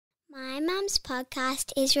My mum's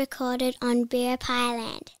podcast is recorded on Birpai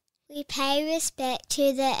Land. We pay respect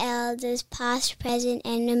to the elders past, present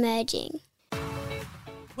and emerging.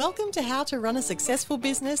 Welcome to How to Run a Successful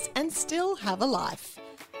Business and Still Have a Life.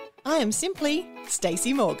 I am simply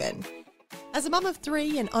Stacey Morgan. As a mum of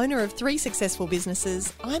three and owner of three successful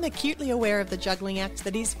businesses, I'm acutely aware of the juggling act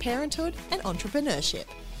that is parenthood and entrepreneurship.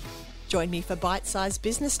 Join me for bite-sized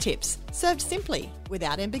business tips, served simply,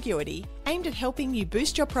 without ambiguity, aimed at helping you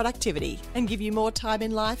boost your productivity and give you more time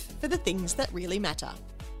in life for the things that really matter.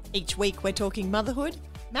 Each week we're talking motherhood,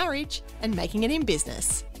 marriage, and making it in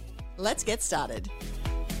business. Let's get started.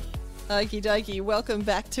 Okie dokie, welcome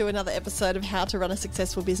back to another episode of How to Run a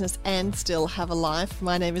Successful Business and Still Have a Life.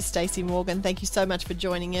 My name is Stacey Morgan. Thank you so much for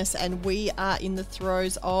joining us, and we are in the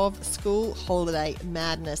throes of school holiday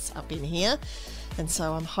madness up in here. And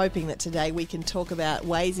so I'm hoping that today we can talk about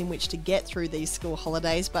ways in which to get through these school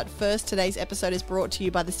holidays. But first, today's episode is brought to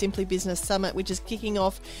you by the Simply Business Summit, which is kicking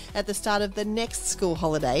off at the start of the next school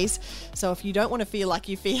holidays. So if you don't want to feel like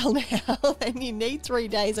you feel now, then you need 3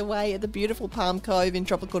 days away at the beautiful Palm Cove in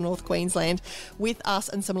tropical North Queensland with us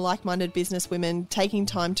and some like-minded business women taking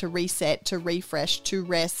time to reset, to refresh, to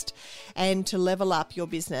rest and to level up your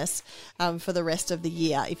business for the rest of the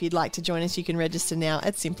year. If you'd like to join us, you can register now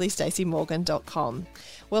at simplystaceymorgan.com.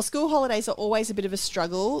 Well, school holidays are always a bit of a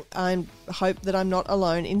struggle. I hope that I'm not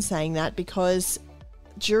alone in saying that, because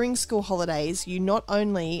during school holidays, you not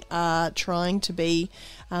only are trying to be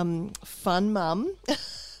fun mum,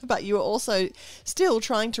 but you are also still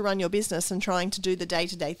trying to run your business and trying to do the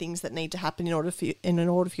day-to-day things that need to happen in order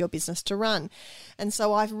for your business to run. And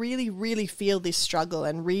so I really feel this struggle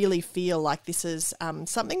and really feel like this is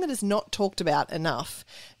something that is not talked about enough.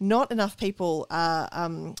 Not enough people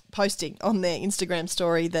are posting on their Instagram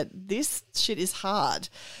story that this shit is hard.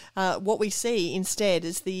 What we see instead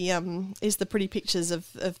is the pretty pictures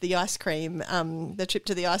of the ice cream, the trip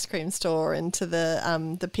to the ice cream store and to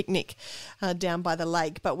the picnic down by the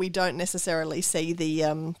lake. But we don't necessarily see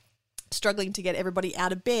the struggling to get everybody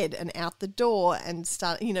out of bed and out the door and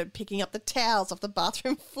start, picking up the towels off the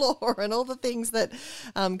bathroom floor and all the things that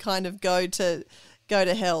kind of go to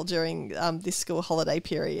hell during this school holiday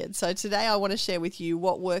period. So today I want to share with you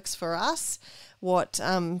what works for us, what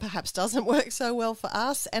perhaps doesn't work so well for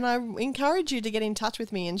us, and I encourage you to get in touch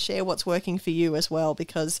with me and share what's working for you as well,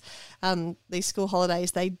 because these school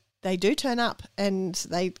holidays, they do turn up and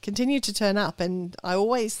they continue to turn up, and I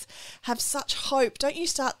always have such hope. Don't you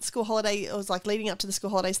start school holiday, it was like leading up to the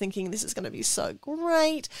school holidays thinking this is going to be so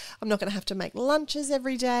great. I'm not going to have to make lunches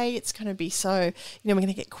every day. It's going to be so, we're going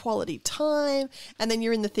to get quality time. And then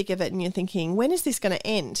you're in the thick of it and you're thinking, when is this going to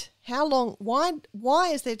end? How long? Why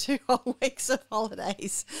is there 2 whole weeks of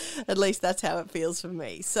holidays? At least that's how it feels for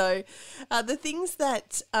me. So the things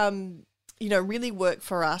that, really work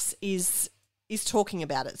for us is talking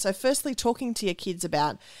about it. So firstly, talking to your kids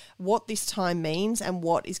about what this time means and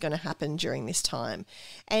what is going to happen during this time.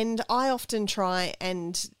 And I often try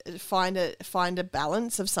and find a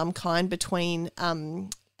balance of some kind between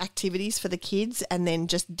activities for the kids and then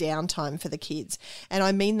just downtime for the kids. And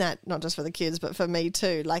I mean that not just for the kids, but for me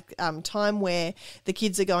too. Like time where the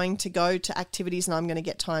kids are going to go to activities and I'm going to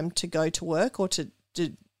get time to go to work or to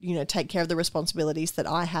take care of the responsibilities that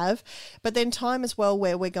I have, but then time as well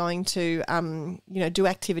where we're going to, do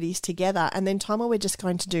activities together, and then time where we're just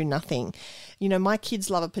going to do nothing. My kids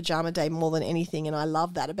love a pajama day more than anything, and I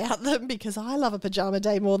love that about them because I love a pajama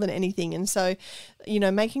day more than anything. And so,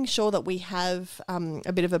 making sure that we have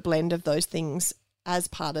a bit of a blend of those things as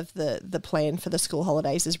part of the plan for the school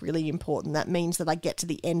holidays is really important. That means that I get to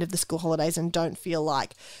the end of the school holidays and don't feel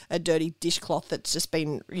like a dirty dishcloth that's just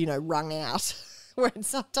been, wrung out. When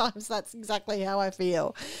sometimes that's exactly how I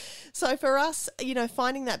feel. So for us,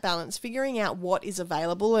 finding that balance, figuring out what is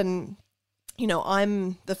available, and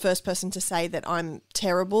I'm the first person to say that I'm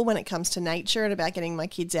terrible when it comes to nature and about getting my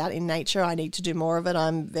kids out in nature. I need to do more of it.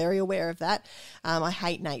 I'm very aware of that. I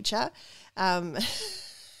hate nature. And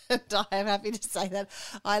I am happy to say that.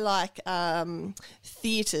 I like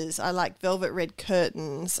theatres. I like velvet red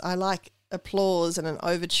curtains. I like applause and an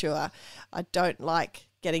overture. I don't like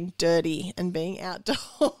getting dirty and being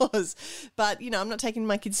outdoors. But, I'm not taking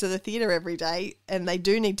my kids to the theatre every day, and they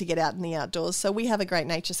do need to get out in the outdoors. So we have a great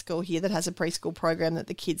nature school here that has a preschool program that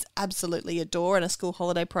the kids absolutely adore, and a school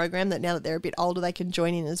holiday program that now that they're a bit older, they can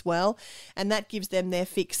join in as well. And that gives them their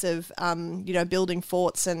fix of, building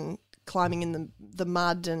forts and climbing in the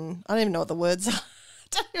mud, and I don't even know what the words are. I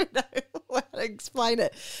don't even know to explain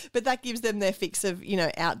it. But that gives them their fix of,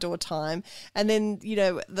 outdoor time. And then,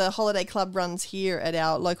 the holiday club runs here at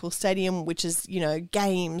our local stadium, which is,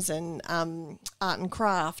 games and art and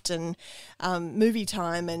craft and movie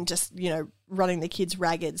time and just, running the kids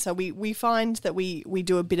ragged. So we find that we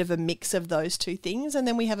do a bit of a mix of those two things, and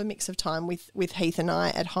then we have a mix of time with Heath and I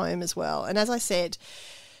at home as well. And as I said,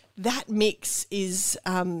 that mix is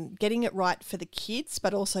getting it right for the kids,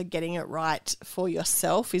 but also getting it right for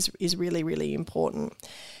yourself is really, really important.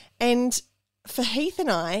 And for Heath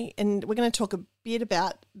and I, and we're going to talk a bit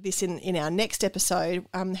about this in our next episode,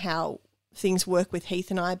 how things work with Heath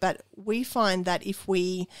and I, but we find that if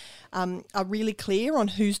we are really clear on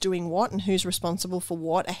who's doing what and who's responsible for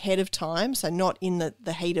what ahead of time, so not in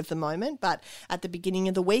the heat of the moment, but at the beginning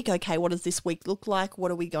of the week, okay, what does this week look like? What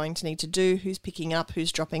are we going to need to do? Who's picking up?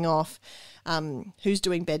 Who's dropping off? Who's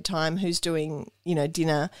doing bedtime? Who's doing,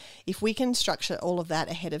 dinner? If we can structure all of that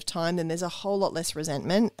ahead of time, then there's a whole lot less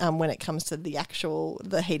resentment when it comes to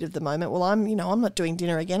the heat of the moment. Well, I'm not doing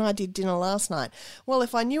dinner again. I did dinner last night. Well,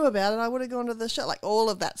 if I knew about it, I would have gone to the show, like all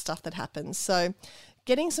of that stuff that happens. So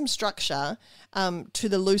getting some structure to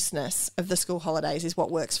the looseness of the school holidays is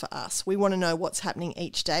what works for us. We want to know what's happening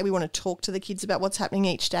each day. We want to talk to the kids about what's happening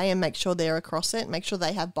each day and make sure they're across it, make sure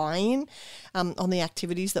they have buy-in on the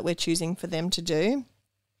activities that we're choosing for them to do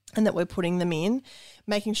and that we're putting them in,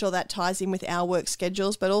 making sure that ties in with our work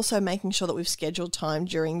schedules, but also making sure that we've scheduled time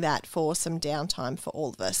during that for some downtime for all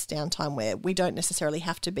of us, downtime where we don't necessarily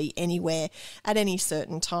have to be anywhere at any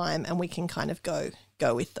certain time and we can kind of go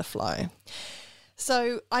with the flow.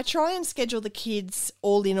 So I try and schedule the kids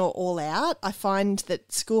all in or all out. I find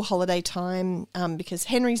that school holiday time, because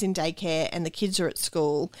Henry's in daycare and the kids are at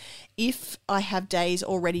school, if I have days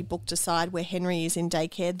already booked aside where Henry is in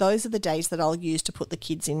daycare, those are the days that I'll use to put the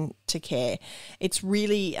kids into care. It's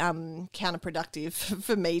really counterproductive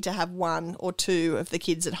for me to have one or two of the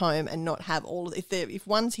kids at home and not have all. If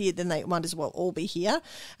one's here, then they might as well all be here.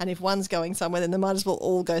 And if one's going somewhere, then they might as well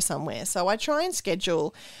all go somewhere. So I try and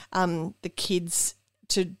schedule the kids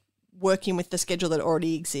to work in with the schedule that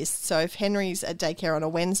already exists. So if Henry's at daycare on a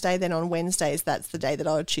Wednesday, then on Wednesdays, that's the day that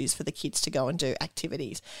I would choose for the kids to go and do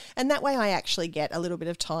activities. And that way I actually get a little bit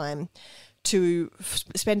of time to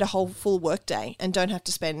spend a whole full work day and don't have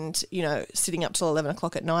to spend, sitting up till 11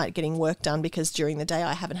 o'clock at night getting work done because during the day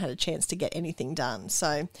I haven't had a chance to get anything done.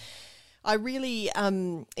 So I really,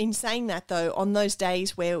 in saying that though, on those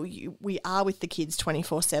days where we are with the kids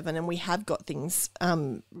 24/7 and we have got things,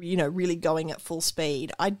 really going at full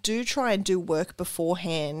speed, I do try and do work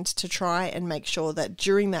beforehand to try and make sure that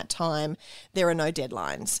during that time there are no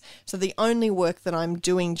deadlines. So the only work that I'm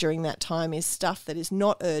doing during that time is stuff that is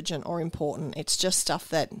not urgent or important. It's just stuff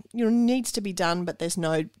that needs to be done, but there's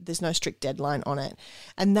no strict deadline on it,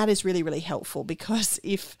 and that is really, really helpful because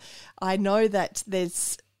if I know that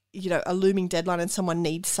there's a looming deadline and someone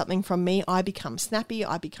needs something from me, I become snappy,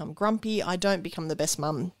 I become grumpy, I don't become the best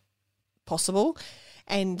mum possible.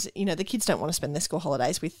 And, the kids don't want to spend their school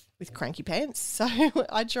holidays with cranky pants. So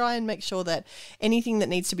I try and make sure that anything that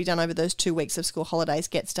needs to be done over those 2 weeks of school holidays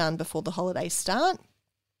gets done before the holidays start,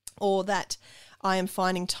 or that I am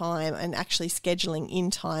finding time and actually scheduling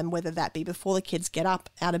in time, whether that be before the kids get up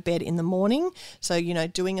out of bed in the morning. So,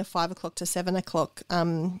 doing a 5 o'clock to 7 o'clock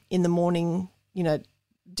in the morning,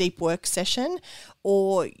 deep work session,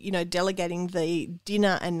 or delegating the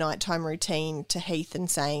dinner and nighttime routine to Heath and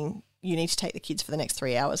saying you need to take the kids for the next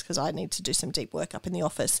 3 hours because I need to do some deep work up in the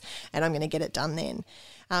office and I'm going to get it done then,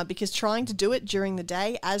 because trying to do it during the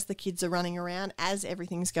day as the kids are running around, as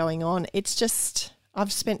everything's going on, it's just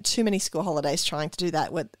I've spent too many school holidays trying to do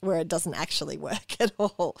that where it doesn't actually work at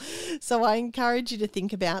all. So I encourage you to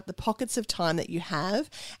think about the pockets of time that you have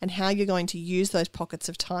and how you're going to use those pockets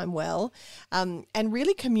of time well, and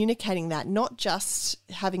really communicating that, not just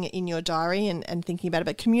having it in your diary and thinking about it,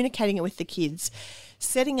 but communicating it with the kids,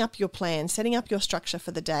 setting up your plan, setting up your structure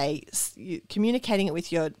for the day, communicating it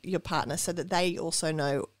with your partner so that they also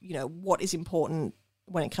know, what is important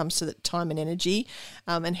when it comes to the time and energy,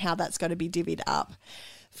 and how that's going to be divvied up.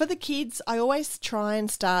 For the kids, I always try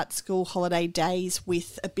and start school holiday days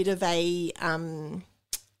with a bit of a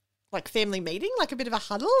family meeting, like a bit of a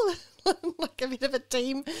huddle, like a bit of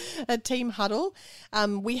a team huddle.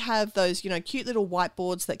 We have those, cute little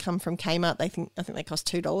whiteboards that come from Kmart. I think they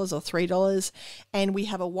cost $2 or $3, and we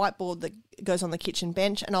have a whiteboard that goes on the kitchen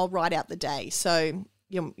bench, and I'll write out the day. So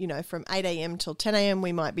from 8 a.m. till 10 a.m.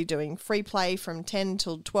 we might be doing free play. From 10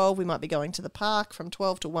 till 12 we might be going to the park. From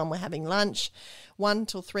 12 to 1 we're having lunch. 1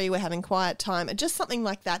 till 3 we're having quiet time. And just something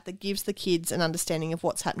like that gives the kids an understanding of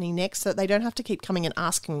what's happening next, so that they don't have to keep coming and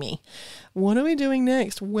asking me, what are we doing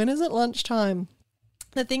next? When is it lunchtime?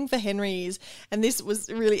 The thing for Henry is, and this was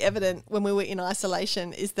really evident when we were in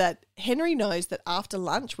isolation, is that Henry knows that after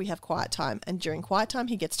lunch we have quiet time, and during quiet time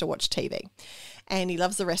he gets to watch TV, and he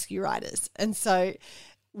loves the Rescue Riders. And so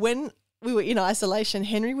when we were in isolation,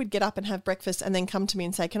 Henry would get up and have breakfast and then come to me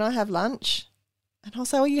and say, "Can I have lunch?" And I'll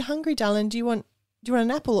say, "Are you hungry, darling? Do you want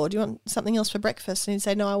an apple, or do you want something else for breakfast?" And he'd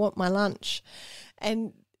say, "No, I want my lunch."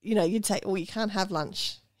 And, you'd say, "Well, you can't have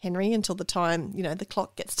lunch, Henry, until the time, the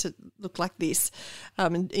clock gets to look like this."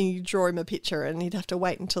 And you draw him a picture, and he'd have to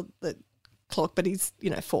wait until the clock, but he's,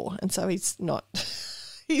 4. And so he's not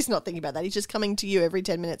thinking about that. He's just coming to you every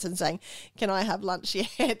 10 minutes and saying, "Can I have lunch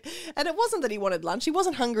yet?" And it wasn't that he wanted lunch. He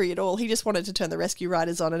wasn't hungry at all. He just wanted to turn the Rescue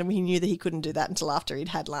Riders on, and he knew that he couldn't do that until after he'd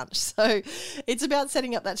had lunch. So it's about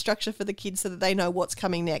setting up that structure for the kids so that they know what's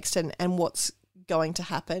coming next and what's going to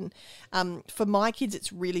happen. For my kids,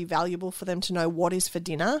 it's really valuable for them to know what is for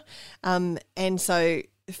dinner. And so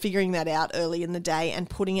figuring that out early in the day and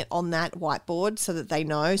putting it on that whiteboard so that they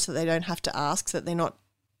know, so they don't have to ask, so that they're not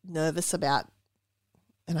nervous about,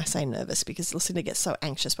 and I say nervous because Lucinda gets so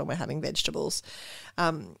anxious when we're having vegetables.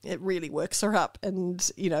 It really works her up. And,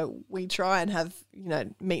 we try and have,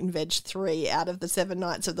 meat and veg 3 out of the 7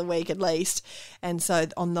 nights of the week at least. And so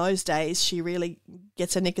on those days, she really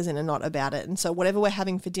gets her knickers in a knot about it. And so whatever we're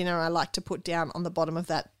having for dinner, I like to put down on the bottom of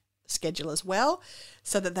that schedule as well,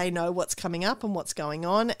 so that they know what's coming up and what's going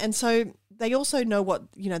on. And so they also know what,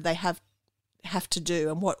 they have to do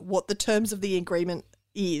and what the terms of the agreement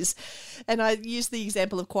is. And I use the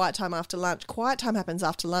example of quiet time after lunch. Quiet time happens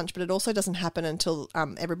after lunch, but it also doesn't happen until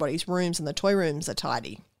everybody's rooms and the toy rooms are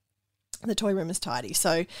tidy. The toy room is tidy.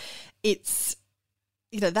 So it's,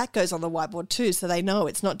 that goes on the whiteboard too, so they know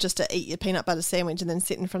it's not just to eat your peanut butter sandwich and then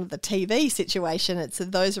sit in front of the TV situation. It's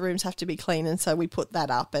those rooms have to be clean, and so we put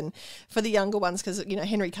that up. And for the younger ones, because,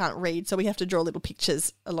 Henry can't read, so we have to draw little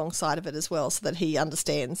pictures alongside of it as well so that he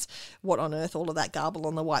understands what on earth all of that garble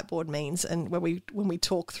on the whiteboard means. And when we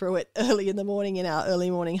talk through it early in the morning in our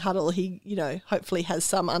early morning huddle, he, hopefully has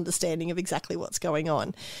some understanding of exactly what's going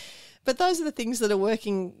on. But those are the things that are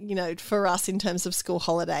working, for us in terms of school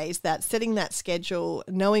holidays, that setting that schedule,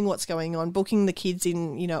 knowing what's going on, booking the kids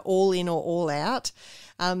in, all in or all out,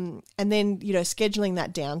 and then, scheduling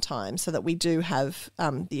that downtime so that we do have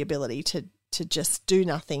the ability to just do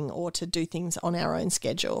nothing or to do things on our own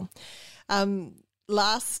schedule.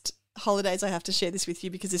 Last holidays, I have to share this with you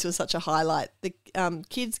because this was such a highlight. The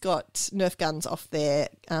kids got Nerf guns off their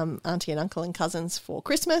auntie and uncle and cousins for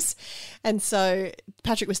Christmas, and so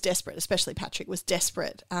Patrick was desperate, especially Patrick was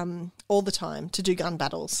desperate all the time to do gun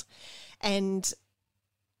battles. And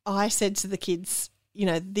I said to the kids,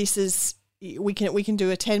 this is, we can do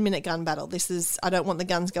a 10-minute gun battle. This is, I don't want the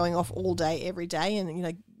guns going off all day, every day,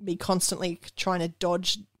 and be constantly trying to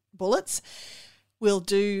dodge bullets. We'll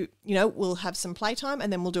do, we'll have some playtime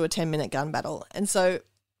and then we'll do a 10-minute gun battle. And so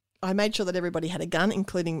I made sure that everybody had a gun,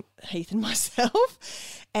 including Heath and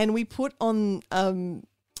myself. And we put on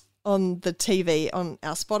the TV, on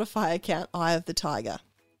our Spotify account, Eye of the Tiger.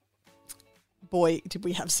 Boy, did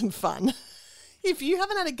we have some fun. If you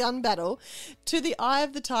haven't had a gun battle, to the Eye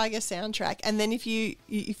of the Tiger soundtrack, and then if you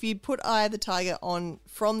put Eye of the Tiger on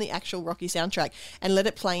from the actual Rocky soundtrack and let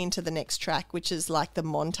it play into the next track, which is like the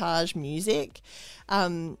montage music,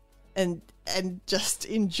 and just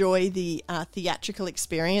enjoy the theatrical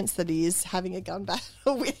experience that is having a gun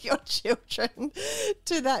battle with your children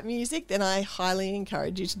to that music, then I highly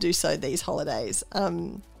encourage you to do so these holidays.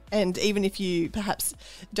 And even if you perhaps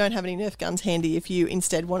don't have any Nerf guns handy, if you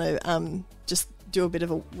instead want to just do a bit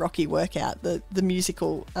of a Rocky workout, the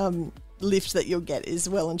musical lift that you'll get is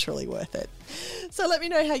well and truly worth it. So let me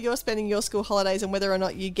know how you're spending your school holidays and whether or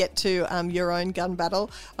not you get to your own gun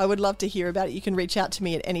battle. I would love to hear about it. You can reach out to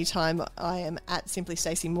me at any time. I am at Simply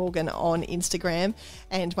Stacey Morgan on Instagram,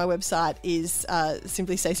 and my website is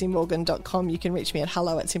simplystacymorgan.com. You can reach me at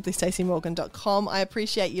hello@simplystacymorgan.com. I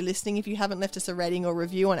appreciate you listening. If you haven't left us a rating or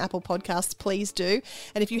review on Apple Podcasts, please do.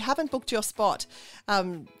 And if you haven't booked your spot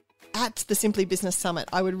at the Simply Business Summit,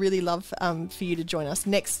 I would really love for you to join us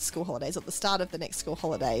next school holidays, at the start of the next school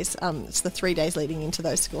holidays. It's the 3 days leading into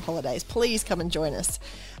those school holidays. Please come and join us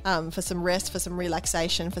for some rest, for some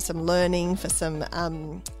relaxation, for some learning, for some,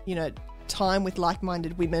 time with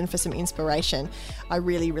like-minded women, for some inspiration. I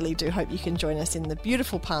really, really do hope you can join us in the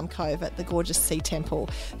beautiful Palm Cove at the gorgeous Sea Temple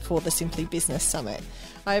for the Simply Business Summit.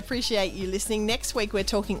 I appreciate you listening. Next week, we're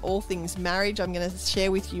talking all things marriage. I'm going to share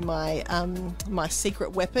with you my my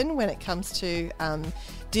secret weapon when it comes to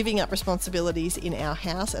divvying up responsibilities in our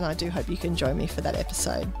house, and I do hope you can join me for that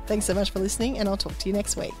episode. Thanks so much for listening, and I'll talk to you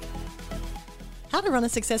next week. How to Run a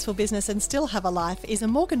Successful Business and Still Have a Life is a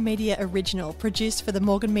Morgan Media original produced for the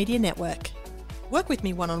Morgan Media Network. Work with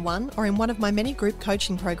me one-on-one or in one of my many group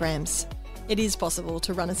coaching programs. It is possible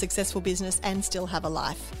to run a successful business and still have a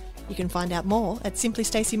life. You can find out more at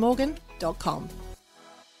simplystacymorgan.com.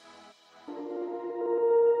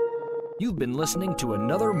 You've been listening to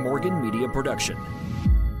another Morgan Media production.